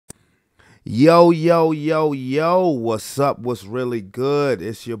Yo, yo, yo, yo, what's up? What's really good?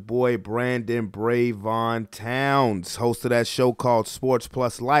 It's your boy Brandon Brevon Towns, host of that show called Sports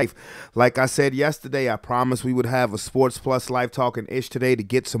Plus Life. Like I said yesterday, I promised we would have a Sports Plus Life talking ish today to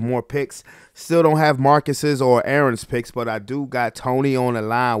get some more picks. Still don't have Marcus's or Aaron's picks, but I do got Tony on the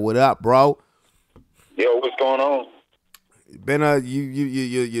line. What up, bro? Yo, what's going on? You've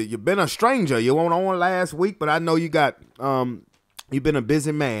been a stranger. You weren't on last week, but I know you got you've been a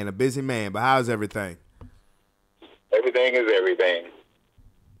busy man. But how's everything? Everything is everything.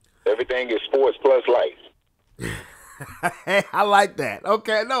 Everything is sports plus life. Hey, I like that.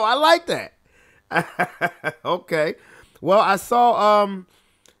 Okay, no, I like that. Okay. Well, I saw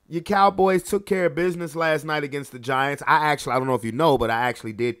your Cowboys took care of business last night against the Giants. I don't know if you know, but I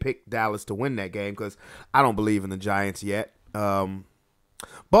actually did pick Dallas to win that game because I don't believe in the Giants yet. But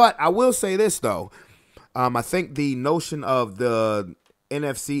I will say this, though. I think the notion of the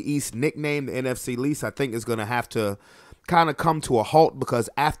NFC East nickname, the NFC least, I think is going to have to kind of come to a halt because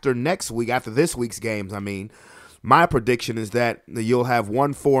after this week's games, my prediction is that you'll have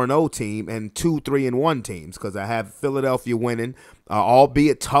one 4-0 team and two 3-1 teams because I have Philadelphia winning,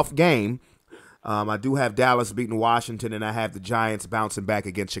 albeit tough game. I do have Dallas beating Washington, and I have the Giants bouncing back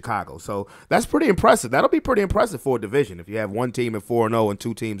against Chicago. So that's pretty impressive. That'll be pretty impressive for a division if you have one team at 4-0 and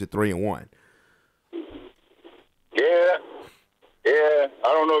two teams at 3-1. Yeah.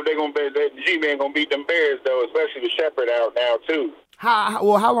 I don't know if they're gonna be the G-Man gonna beat them Bears though, especially with Shepard out now too.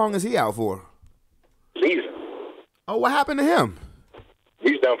 How long is he out for? Season. Oh, what happened to him?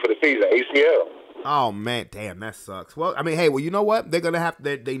 He's done for the season. ACL. Oh man, damn, that sucks. Well, hey, you know what? They're gonna have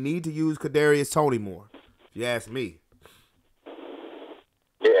they need to use Kadarius Toney more. If you ask me.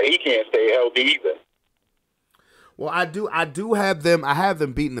 Yeah, he can't stay healthy either. Well, I do have them. I have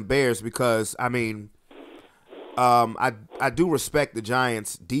them beating the Bears because I do respect the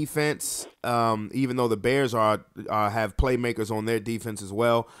Giants' defense, even though the Bears have playmakers on their defense as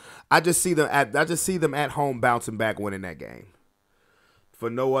well. I just see them at home bouncing back, winning that game. For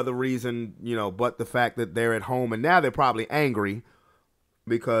no other reason, but the fact that they're at home and now they're probably angry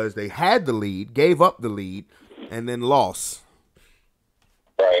because they had the lead, gave up the lead, and then lost.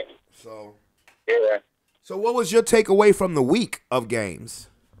 Right. So, yeah. So, what was your takeaway from the week of games?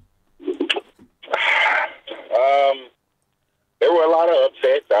 There were a lot of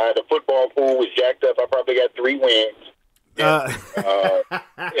upsets. The football pool was jacked up. I probably got 3 wins. Because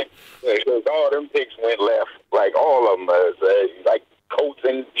all them picks went left. Like all of them, like Colts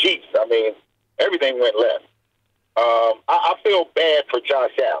and Chiefs. Everything went left. I feel bad for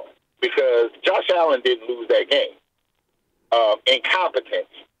Josh Allen because Josh Allen didn't lose that game. Incompetence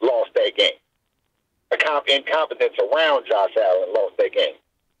lost that game. Incompetence around Josh Allen lost that game.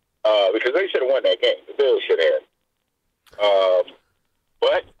 Because they should have won that game. The Bills should have.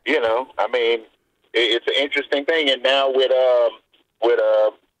 But it's an interesting thing. And now with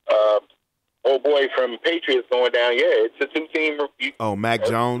old boy from Patriots going down, it's a 2-team. Oh, Mac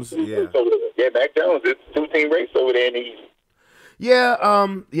Jones, yeah, Mac Jones. It's a 2-team race over there in the East. Yeah,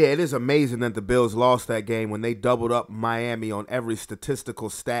 it is amazing that the Bills lost that game when they doubled up Miami on every statistical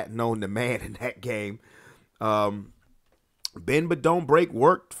stat known to man in that game. Bend but don't break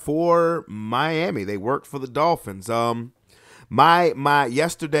worked for Miami. They worked for the Dolphins.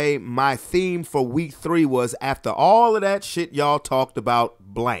 Yesterday, my theme for week 3 was after all of that shit y'all talked about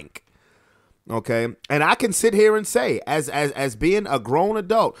blank. Okay. And I can sit here and say, as being a grown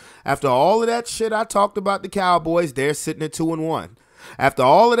adult, after all of that shit I talked about the Cowboys, they're sitting at 2-1. After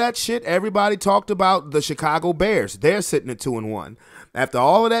all of that shit, everybody talked about the Chicago Bears. They're sitting at 2-1. After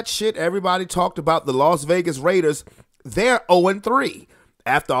all of that shit, everybody talked about the Las Vegas Raiders. They're 0-3.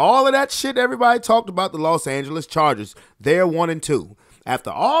 After all of that shit, everybody talked about the Los Angeles Chargers. They're 1-2.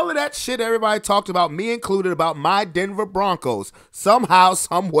 After all of that shit, everybody talked about, me included, about my Denver Broncos. Somehow,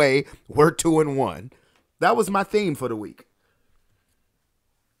 some way, we're 2-1. That was my theme for the week.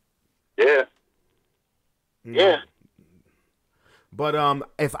 Yeah. Yeah. But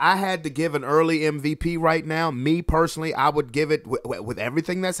if I had to give an early MVP right now, me personally, I would give it with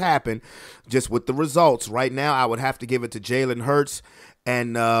everything that's happened, just with the results right now. I would have to give it to Jalen Hurts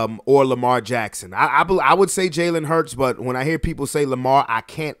and or Lamar Jackson. I would say Jalen Hurts, but when I hear people say Lamar, I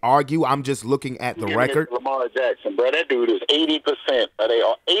can't argue. I'm just looking at the record. Lamar Jackson, bro, that dude is 80%. They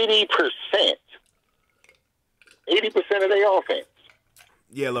are 80%. 80% of their offense.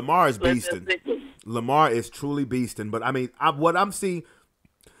 Yeah, Lamar is beasting. Lamar is truly beasting. But, what I'm seeing,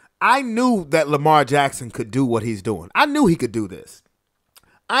 I knew that Lamar Jackson could do what he's doing. I knew he could do this.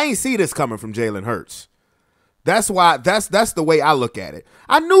 I ain't see this coming from Jalen Hurts. That's the way I look at it.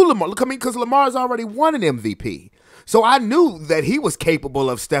 I knew Lamar. Because Lamar's already won an MVP. So I knew that he was capable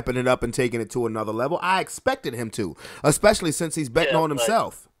of stepping it up and taking it to another level. I expected him to, especially since he's betting on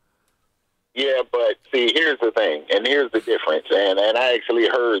himself. Yeah, but see, here's the thing, and here's the difference. And I actually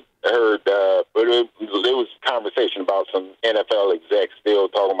heard, but there was conversation about some NFL execs still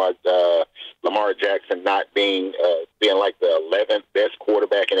talking about Lamar Jackson not being like the 11th best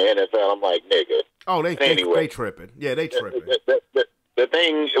quarterback in the NFL. I'm like, nigga. Oh, they tripping. Yeah, they tripping. The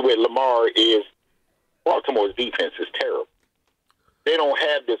thing with Lamar is Baltimore's defense is terrible. They don't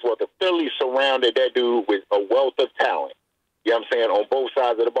have this. Well, the Phillies surrounded that dude with a wealth of talent. You know what I'm saying? On both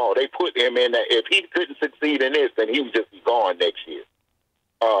sides of the ball. They put him in that. If he couldn't succeed in this, then he would just be gone next year.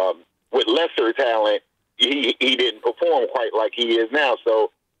 With lesser talent, he didn't perform quite like he is now.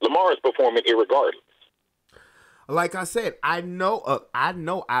 So Lamar is performing irregardless. Like I said, I know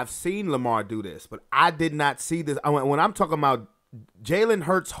I've seen Lamar do this, but I did not see this. When I'm talking about Jalen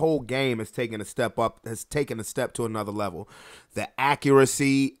Hurts' whole game has taken a step to another level. The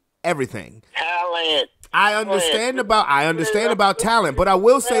accuracy, everything. Talent. I understand about talent, but I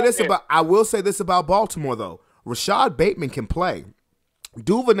will say this about Baltimore though. Rashad Bateman can play.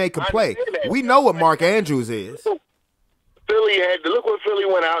 Duvernay can play. We know what Mark Andrews is. Philly had to look what Philly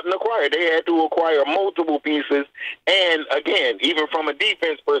went out and acquired. They had to acquire multiple pieces, and again, even from a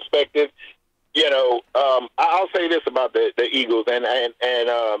defense perspective, you know, I'll say this about the Eagles and the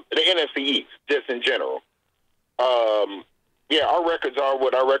NFC East, just in general. Yeah, our records are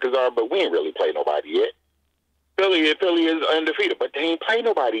what our records are, but we ain't really played nobody yet. Philly is undefeated, but they ain't played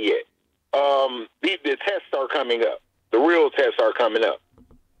nobody yet. The tests are coming up. The real tests are coming up.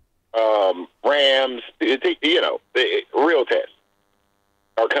 Rams, the real tests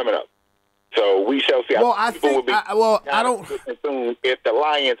are coming up. So we shall see. Well, I don't. If the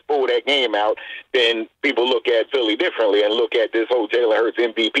Lions pull that game out, then people look at Philly differently and look at this whole Jalen Hurts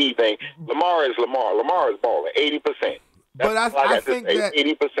MVP thing. Lamar is Lamar. Lamar is balling 80%. But I think that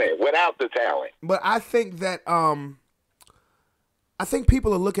 80% without the talent. But I think that I think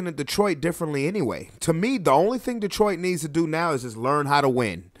people are looking at Detroit differently anyway. To me, the only thing Detroit needs to do now is just learn how to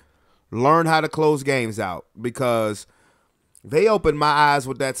win, learn how to close games out, because they opened my eyes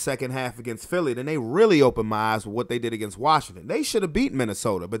with that second half against Philly. Then they really opened my eyes with what they did against Washington. They should have beat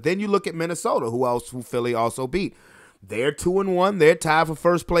Minnesota, but then you look at Minnesota, who Philly also beat. They're 2-1. They're tied for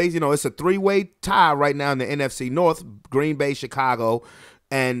first place. You know, it's a three-way tie right now in the NFC North: Green Bay, Chicago,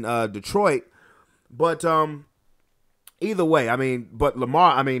 and Detroit. But either way, I mean, but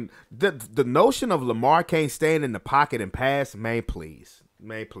Lamar, I mean, the notion of Lamar can't stand in the pocket and pass, man, please.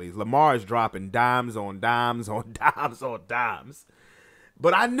 Lamar is dropping dimes on dimes on dimes on dimes.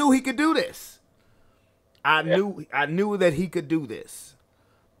 But I knew he could do this. I knew that he could do this.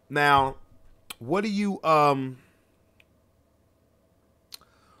 Now, what do you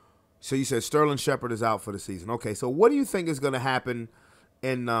so you said Sterling Shepard is out for the season. Okay, so what do you think is going to happen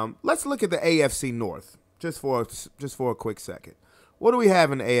in let's look at the AFC North just for a quick second. What do we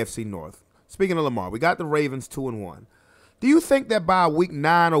have in the AFC North? Speaking of Lamar, we got the Ravens 2-1. Do you think that by week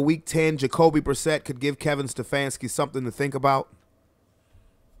 9 or week 10, Jacoby Brissett could give Kevin Stefanski something to think about?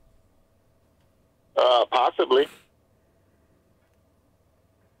 Possibly.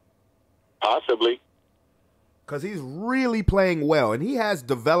 Because he's really playing well, and he has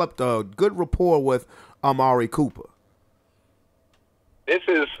developed a good rapport with Amari Cooper.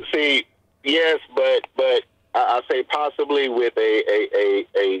 Yes, but I say possibly with a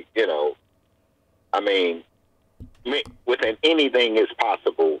with an anything is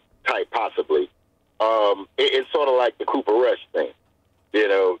possible type possibly. It's sort of like the Cooper Rush thing,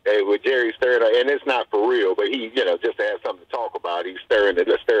 with Jerry stirring, and it's not for real, but he, just to have something to talk about, he's stirring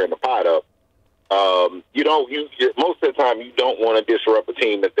the pot up. Most of the time you don't want to disrupt a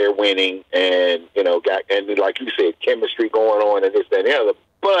team that they're winning and, and like you said, chemistry going on and this, that, and the other,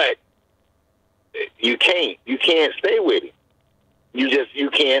 but you can't stay with him. You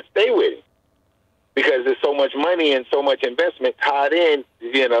can't stay with him because there's so much money and so much investment tied in,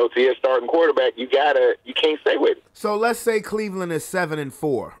 to your starting quarterback. You can't stay with him. So let's say Cleveland is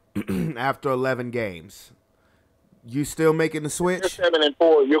 7-4 after 11 games. You still making the switch? If they're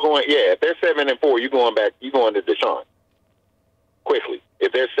 7-4, you're going. Yeah, if they're 7-4, you're going back. You're going to Deshaun quickly.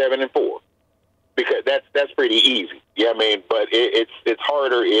 If they're 7-4, because that's pretty easy. Yeah, I mean, but it's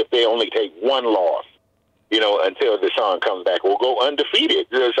harder if they only take one loss. Until Deshaun comes back, we'll go undefeated.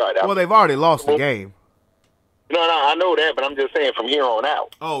 Well, they've already lost the game. No, I know that, but I'm just saying from here on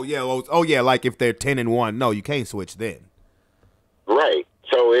out. Oh yeah. Like if they're 10-1, no, you can't switch then. Right.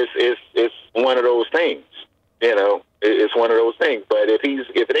 So it's one of those things. It's one of those things. But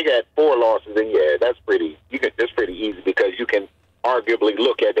if they got 4 losses, then yeah, that's pretty easy because you can arguably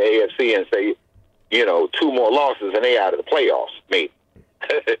look at the AFC and say, 2 more more losses and they out of the playoffs, maybe.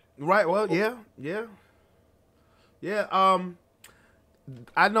 Right. Well, yeah.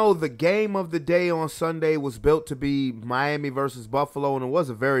 I know the game of the day on Sunday was built to be Miami versus Buffalo, and it was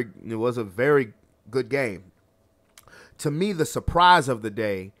a very good game. To me, the surprise of the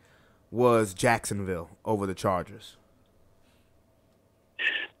day was Jacksonville over the Chargers.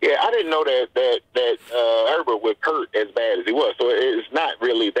 Yeah, I didn't know that Herbert was hurt as bad as he was, so it's not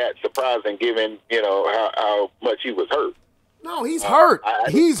really that surprising given how much he was hurt. No, he's hurt.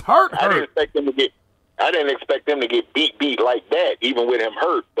 He's hurt. I didn't expect them to get beat like that, even with him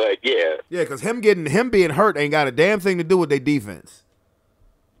hurt. But yeah, because him being hurt ain't got a damn thing to do with their defense.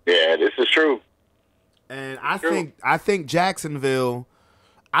 Yeah, this is true. And I think Jacksonville,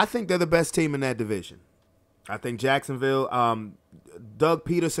 I think they're the best team in that division. I think Jacksonville, Doug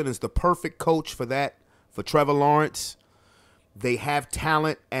Peterson is the perfect coach for that, for Trevor Lawrence. They have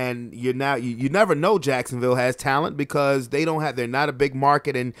talent, and you never know Jacksonville has talent because they're not a big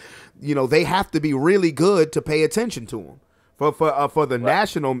market, and they have to be really good to pay attention to them for the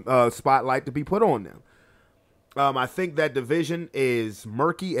national spotlight to be put on them. I think that division is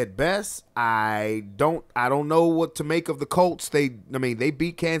murky at best. I don't know what to make of the Colts. They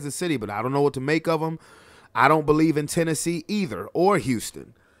beat Kansas City, but I don't know what to make of them. I don't believe in Tennessee either or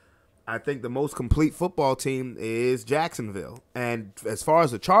Houston. I think the most complete football team is Jacksonville. And as far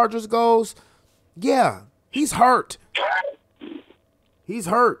as the Chargers goes, yeah, he's hurt. He's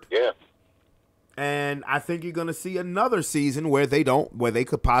hurt. Yeah. And I think you're going to see another season where they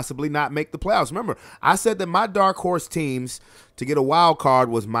could possibly not make the playoffs. Remember, I said that my dark horse teams to get a wild card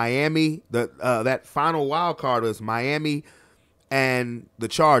was Miami. That final wild card was Miami and the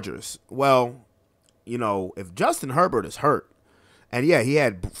Chargers. Well, if Justin Herbert is hurt, and yeah, he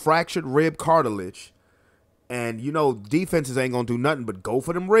had fractured rib cartilage, and defenses ain't gonna do nothing but go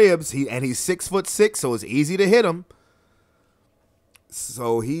for them ribs. He's 6'6", so it's easy to hit him.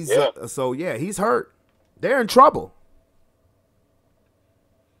 So he's he's hurt. They're in trouble.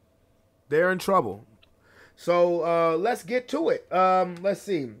 So let's get to it. Let's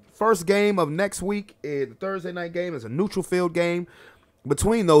see. First game of next week, the Thursday night game, is a neutral field game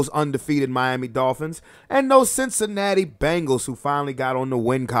between those undefeated Miami Dolphins and those Cincinnati Bengals who finally got on the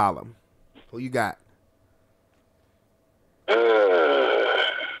win column. Who you got?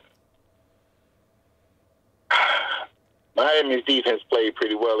 Miami's defense played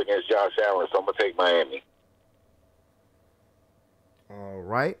pretty well against Josh Allen, so I'm going to take Miami. All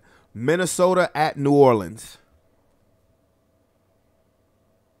right. Minnesota at New Orleans.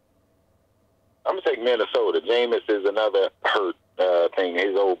 I'm going to take Minnesota. Jameis is another hurt thing,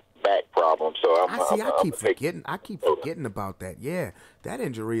 his old back problem. So I keep forgetting about that. Yeah, that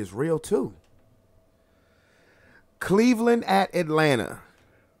injury is real too. Cleveland at Atlanta.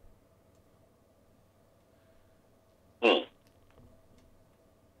 I'm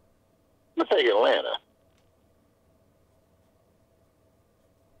going to take Atlanta.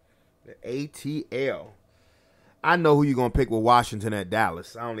 The ATL. I know who you're going to pick with Washington at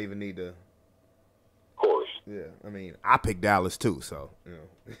Dallas. I don't even need to. Yeah, I picked Dallas too, so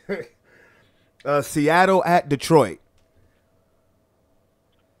Seattle at Detroit.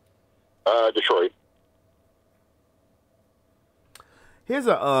 Detroit. Here's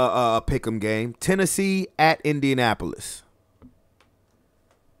a pick'em game: Tennessee at Indianapolis.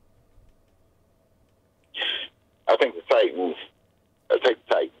 I think the Titans. I take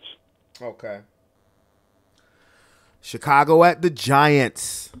the Titans. Okay. Chicago at the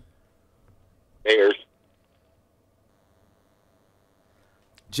Giants. Bears.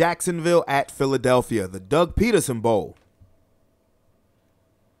 Jacksonville at Philadelphia, the Doug Peterson Bowl.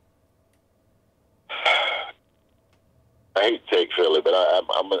 I hate to take Philly, but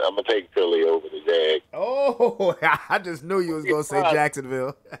I'm gonna take Philly over the Jags. Oh, I just knew you was gonna say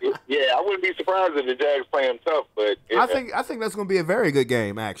Jacksonville. Yeah, I wouldn't be surprised if the Jags play them tough, but I think that's gonna be a very good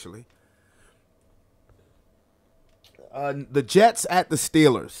game, actually. The Jets at the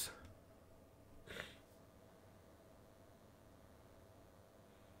Steelers.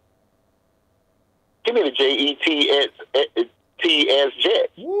 Give me the Jets.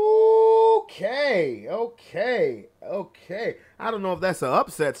 Jets. Okay. I don't know if that's an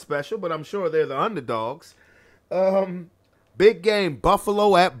upset special, but I'm sure they're the underdogs. Big game,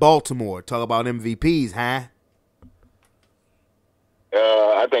 Buffalo at Baltimore. Talk about MVPs, huh?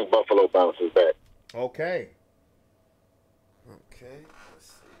 I think Buffalo bounces back. Okay. Let's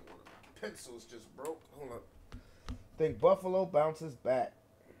see. One of the pencils just broke. Hold up. I think Buffalo bounces back.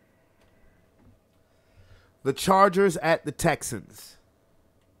 The Chargers at the Texans.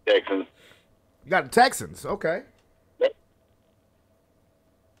 Texans. You got the Texans. Okay.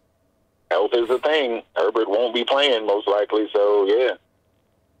 Health. health is the thing. Herbert won't be playing most likely, so yeah.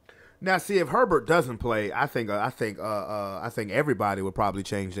 Now, see, if Herbert doesn't play, I think everybody would probably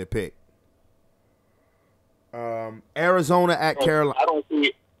change their pick. Arizona at Carolina.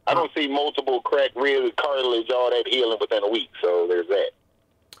 I don't see multiple cracked rib, cartilage, all that healing within a week. So there's that.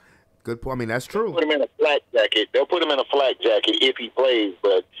 Good point. I mean, that's true. They'll put him in a flak jacket. They'll put him in a flak jacket if he plays,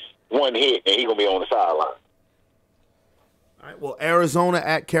 but one hit and he's gonna be on the sideline. All right. Well, Arizona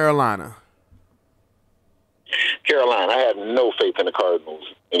at Carolina. Carolina, I have no faith in the Cardinals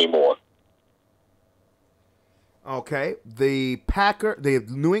anymore. Okay. The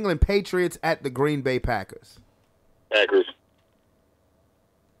New England Patriots at the Green Bay Packers. Packers.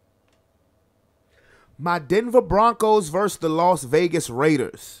 My Denver Broncos versus the Las Vegas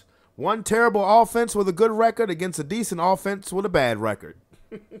Raiders. One terrible offense with a good record against a decent offense with a bad record.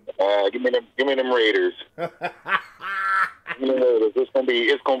 Give me them Raiders. It's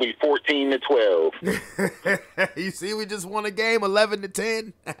gonna be 14-12. You see, we just won a game,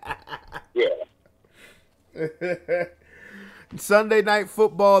 11-10. Yeah. Sunday Night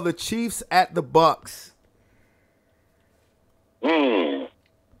Football, the Chiefs at the Bucks.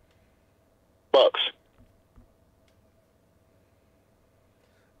 Bucks.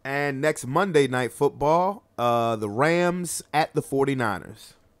 And next Monday Night Football, the Rams at the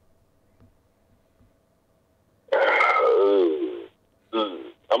 49ers.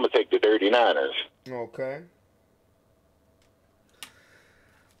 I'm going to take the Dirty Niners.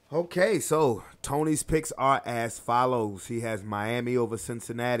 Okay, so Tony's picks are as follows. He has Miami over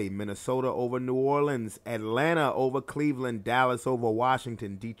Cincinnati, Minnesota over New Orleans, Atlanta over Cleveland, Dallas over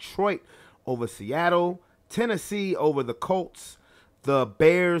Washington, Detroit over Seattle, Tennessee over the Colts, the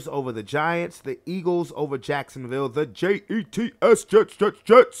Bears over the Giants, the Eagles over Jacksonville, the Jets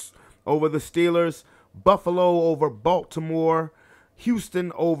over the Steelers, Buffalo over Baltimore,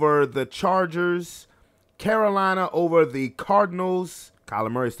 Houston over the Chargers, Carolina over the Cardinals,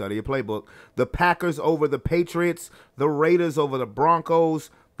 Kyler Murray, study your playbook, the Packers over the Patriots, the Raiders over the Broncos,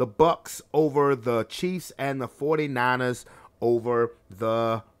 the Bucks over the Chiefs, and the 49ers over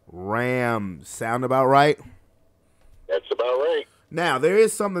the Rams. Sound about right? That's about right. Now, there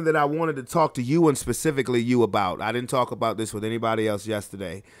is something that I wanted to talk to you and specifically you about. I didn't talk about this with anybody else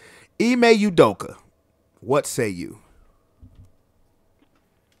yesterday. Ime Udoka, what say you?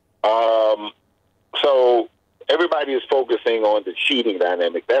 So everybody is focusing on the cheating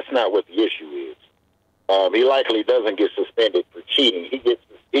dynamic. That's not what the issue is. He likely doesn't get suspended for cheating.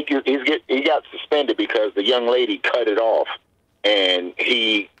 He got suspended because the young lady cut it off, and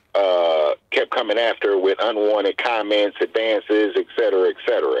he kept coming after her with unwanted comments, advances, et cetera,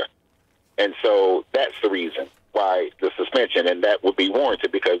 and so that's the reason why the suspension, and that would be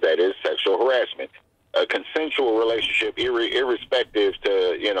warranted because that is sexual harassment. A consensual relationship, irrespective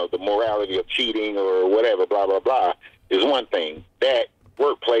to the morality of cheating or whatever, blah blah blah, is one thing. That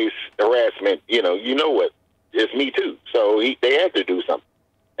workplace harassment, you know what? It's Me Too. So they had to do something,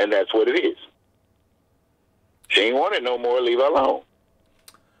 and that's what it is. She ain't want it no more. Leave her alone.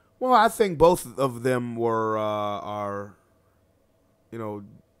 Well, I think both of them are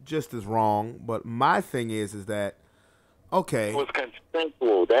just as wrong. But my thing is that okay, it was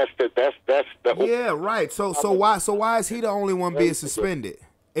consensual. That's the yeah, right. So why is he the only one being suspended?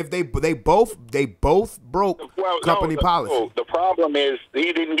 If they both broke company policy. The problem is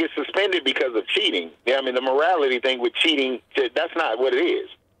he didn't get suspended because of cheating. Yeah, I mean the morality thing with cheating, that's not what it is.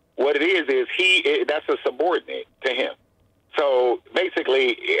 What it is that's a subordinate to him. So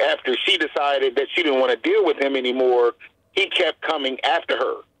basically, after she decided that she didn't want to deal with him anymore, he kept coming after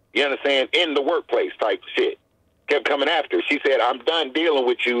her. You understand? In the workplace type shit. Kept coming after her. She said, "I'm done dealing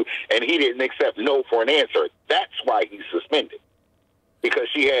with you," and he didn't accept no for an answer. That's why he's suspended. Because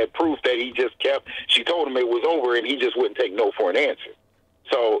she had proof that she told him it was over, and he just wouldn't take no for an answer.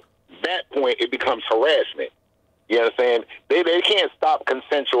 So at that point, it becomes harassment. You understand? They can't stop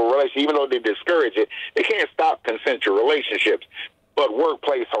consensual relationships, even though they discourage it. They can't stop consensual relationships. But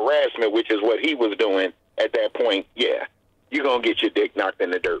workplace harassment, which is what he was doing at that point, yeah, you're gonna get your dick knocked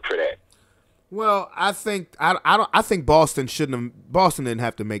in the dirt for that. Well, I think Boston didn't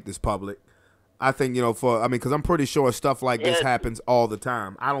have to make this public. I think because I'm pretty sure stuff like this happens all the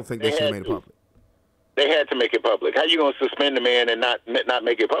time. I don't think they should have made it public. They had to make it public. How you gonna suspend a man and not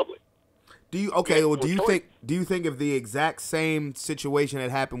make it public? Do you think if the exact same situation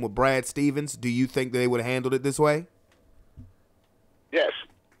had happened with Brad Stevens, do you think they would have handled it this way? Yes.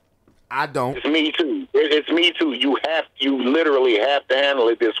 I don't. It's Me Too. It's Me Too. You literally have to handle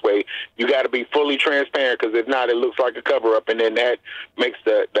it this way. You got to be fully transparent, because if not, it looks like a cover up, and then that makes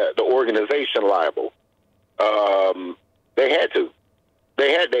the organization liable. They had to.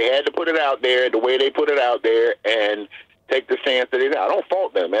 They had to put it out there the way they put it out there and take the stance that I don't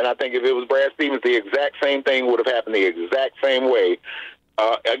fault them, and I think if it was Brad Stevens, the exact same thing would have happened the exact same way.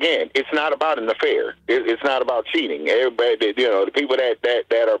 Again, it's not about an affair. It's not about cheating. Everybody, the people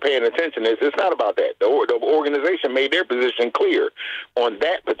that are paying attention, it's not about that. The organization made their position clear on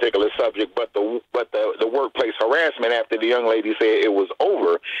that particular subject, but the workplace harassment after the young lady said it was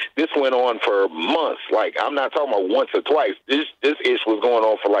over, this went on for months. Like, I'm not talking about once or twice. This issue was going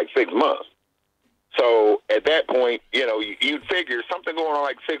on for like 6 months. So at that point, you'd figure something going on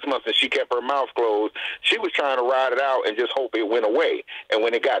like 6 months, and she kept her mouth closed. She was trying to ride it out and just hope it went away. And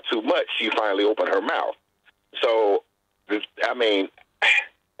when it got too much, she finally opened her mouth. So, I mean,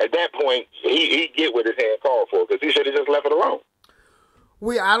 at that point, he'd get what his hand called for, because he should have just left it alone.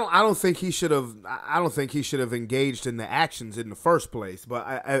 I don't think he should have. I don't think he should have engaged in the actions in the first place.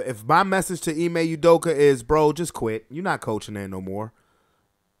 But if my message to Ime Udoka is, bro, just quit. You're not coaching there no more.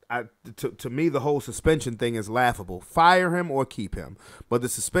 To me, the whole suspension thing is laughable. Fire him or keep him. But the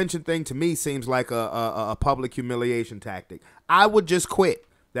suspension thing to me seems like a public humiliation tactic. I would just quit.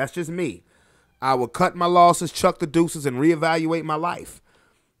 That's just me. I would cut my losses, chuck the deuces, and reevaluate my life.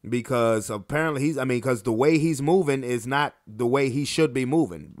 Because apparently because the way he's moving is not the way he should be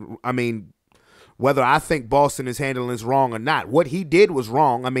moving. I mean, whether I think Boston is handling this wrong or not, what he did was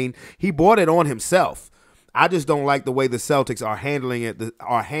wrong. I mean, he brought it on himself. I just don't like the way the Celtics are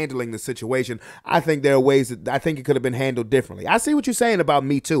handling the situation. I think there are ways that I think it could have been handled differently. I see what you're saying about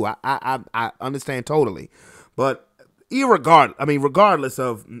me too. I understand totally, but regardless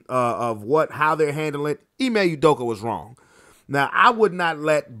of how they're handling it, Ime Udoka was wrong. Now, I would not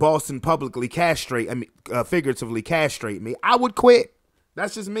let Boston publicly figuratively castrate me. I would quit.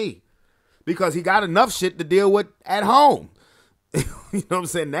 That's just me, because he got enough shit to deal with at home. You know what I'm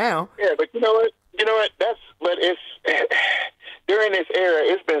saying now? Yeah, but you know what? It's during this era,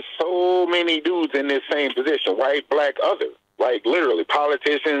 it's been so many dudes in this same position, white, black, other, like literally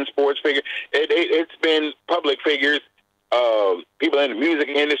politicians, sports figures. It's been public figures, people in the music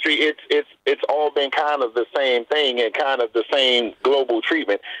industry. It's all been kind of the same thing and kind of the same global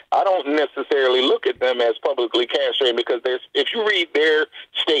treatment. I don't necessarily look at them as publicly castrating, because if you read their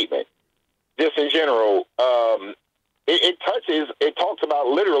statement, just in general, it talks about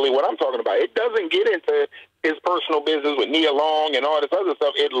literally what I'm talking about. It doesn't get into his personal business with Nia Long and all this other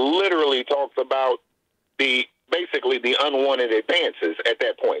stuff. It literally talks about basically the unwanted advances at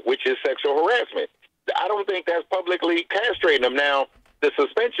that point, which is sexual harassment. I don't think that's publicly castrating them. Now, the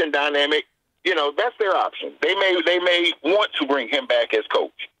suspension dynamic, that's their option. They may want to bring him back as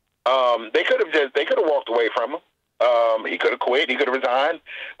coach. They could have walked away from him. He could have quit. He could have resigned.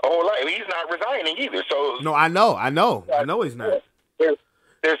 He's not resigning either. So no, I know he's not.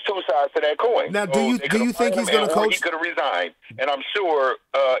 There's two sides to that coin. Now, do you think he's going to coach? He could have resigned, and I'm sure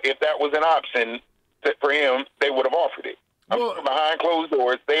if that was an option for him, they would have offered it. Sure behind closed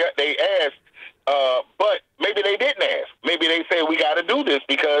doors, they asked, but maybe they didn't ask. Maybe they said, we got to do this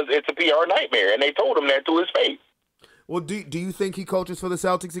because it's a PR nightmare, and they told him that to his face. Well, do you think he coaches for the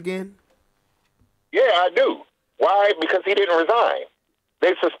Celtics again? Yeah, I do. Why? Because he didn't resign.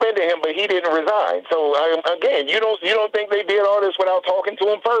 They suspended him, but he didn't resign. So again, you don't think they did all this without talking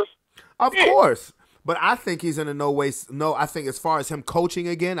to him first? Of course. But I think he's in I think as far as him coaching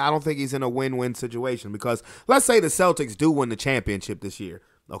again, I don't think he's in a win-win situation, because let's say the Celtics do win the championship this year.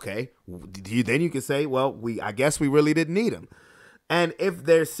 Okay. Then you can say, well, I guess we really didn't need him. And if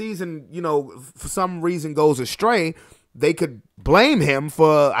their season, for some reason goes astray, they could blame him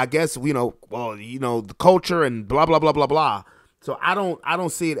for, I guess, the culture and blah, blah, blah, blah, blah. So I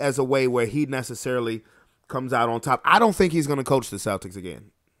don't see it as a way where he necessarily comes out on top. I don't think he's going to coach the Celtics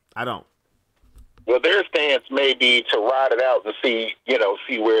again. I don't. Well, their stance may be to ride it out and see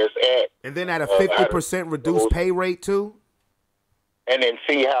where it's at. And then at a 50% reduced pay rate too. And then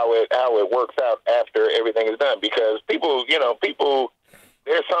see how it works out after everything is done. Because people,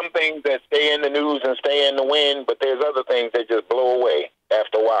 there's some things that stay in the news and stay in the wind, but there's other things that just blow away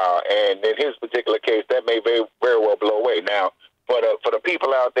after a while. And in his particular case, that may very, very well blow away. Now, for the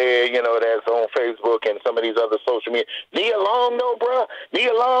people out there, that's on Facebook and some of these other social media, Nia Long, no, bro.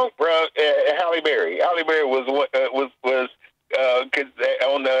 Nia Long, bro. Halle Berry. Halle Berry was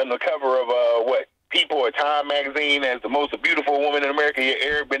on the cover of People or Time magazine as the most beautiful woman in America.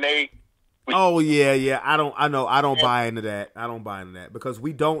 Eric Benet. Oh yeah. I don't buy into that. I don't buy into that, because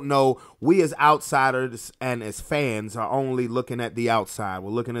we don't know. We as outsiders and as fans are only looking at the outside.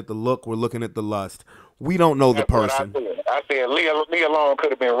 We're looking at the look. We're looking at the lust. We don't know the That's what person. I said Leah Long could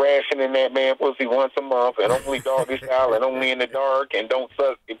have been rationing that man pussy once a month and only doggy style and only in the dark and don't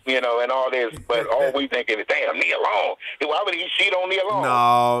suck, and all this. But all we thinking is, damn, Leah Long. Why would he cheat on Leah Long?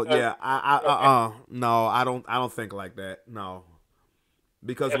 No, yeah, no, I don't think like that. No,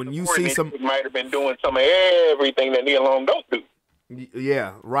 because when you see some, might have been doing some of everything that Leah Long don't do.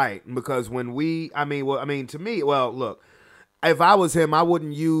 Yeah, right. Because when to me, well, look. If I was him, I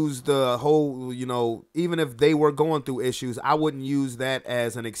wouldn't use the whole, even if they were going through issues, I wouldn't use that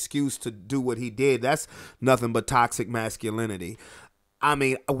as an excuse to do what he did. That's nothing but toxic masculinity. I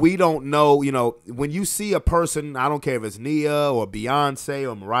mean, we don't know, when you see a person, I don't care if it's Nia or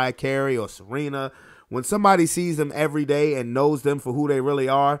Beyonce or Mariah Carey or Serena, when somebody sees them every day and knows them for who they really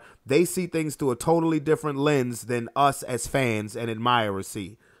are, they see things through a totally different lens than us as fans and admirers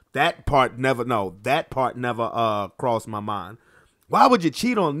see. That part never crossed my mind. Why would you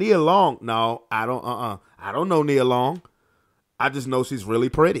cheat on Nia Long? No, I don't know Nia Long. I just know she's really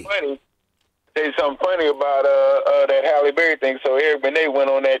pretty. Funny. There's something funny about that Halle Berry thing. So Eric Benet went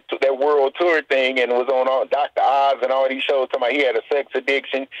on that world tour thing and was on all Dr. Oz and all these shows talking about he had a sex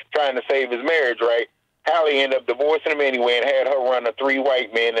addiction, trying to save his marriage, right? Halle ended up divorcing him anyway and had her run 3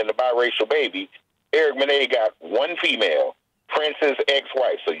 white men and a biracial baby. Eric Benet got 1 female. Prince's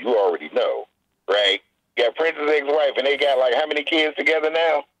ex-wife, so you already know, right? You got Prince's ex-wife, and they got like how many kids together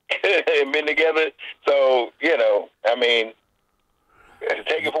now? And been together. So, I mean,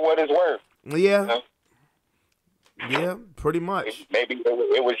 take it for what it's worth. Yeah. Yeah, pretty much. Maybe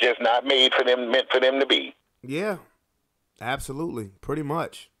it was just not meant for them to be. Yeah, absolutely, pretty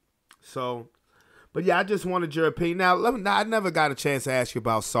much. So, but yeah, I just wanted your opinion. Now, I never got a chance to ask you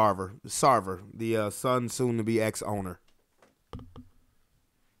about Sarver, the son, soon-to-be ex-owner.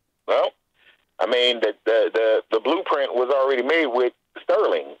 Well, I mean, the blueprint was already made with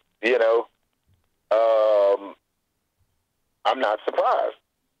Sterling, I'm not surprised.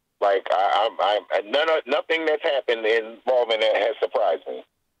 Like, nothing that's happened involving that has surprised me.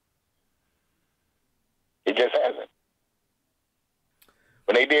 It just hasn't.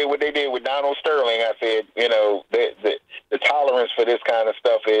 When they did what they did with Donald Sterling, I said, the tolerance for this kind of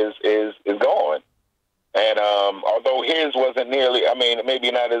stuff is gone. And although his wasn't nearly,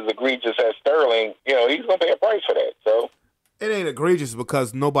 maybe not as egregious as Sterling, he's going to pay a price for that. So it ain't egregious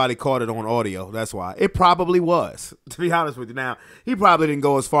because nobody caught it on audio. That's why. It probably was, to be honest with you. Now, he probably didn't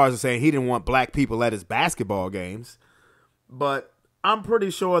go as far as saying he didn't want black people at his basketball games. But I'm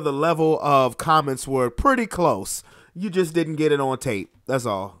pretty sure the level of comments were pretty close. You just didn't get it on tape. That's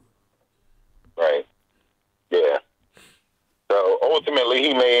all. Right. Yeah. So ultimately,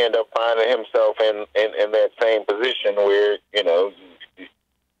 he may end up finding himself in that same position where,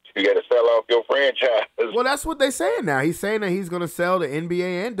 you got to sell off your franchise. Well, that's what they're saying now. He's saying that he's going to sell the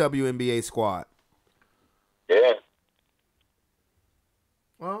NBA and WNBA squad. Yeah.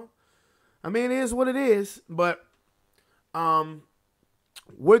 Well, it is what it is. But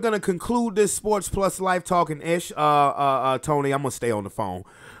we're going to conclude this Sports Plus Life talking ish. Tony, I'm going to stay on the phone.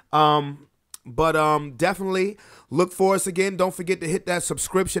 But definitely look for us again. Don't forget to hit that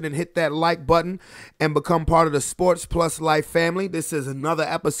subscription and hit that like button and become part of the Sports Plus Life family. This is another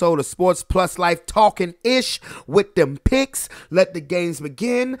episode of Sports Plus Life talking ish with them picks. Let the games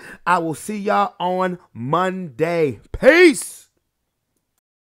begin. I will see y'all on Monday. Peace.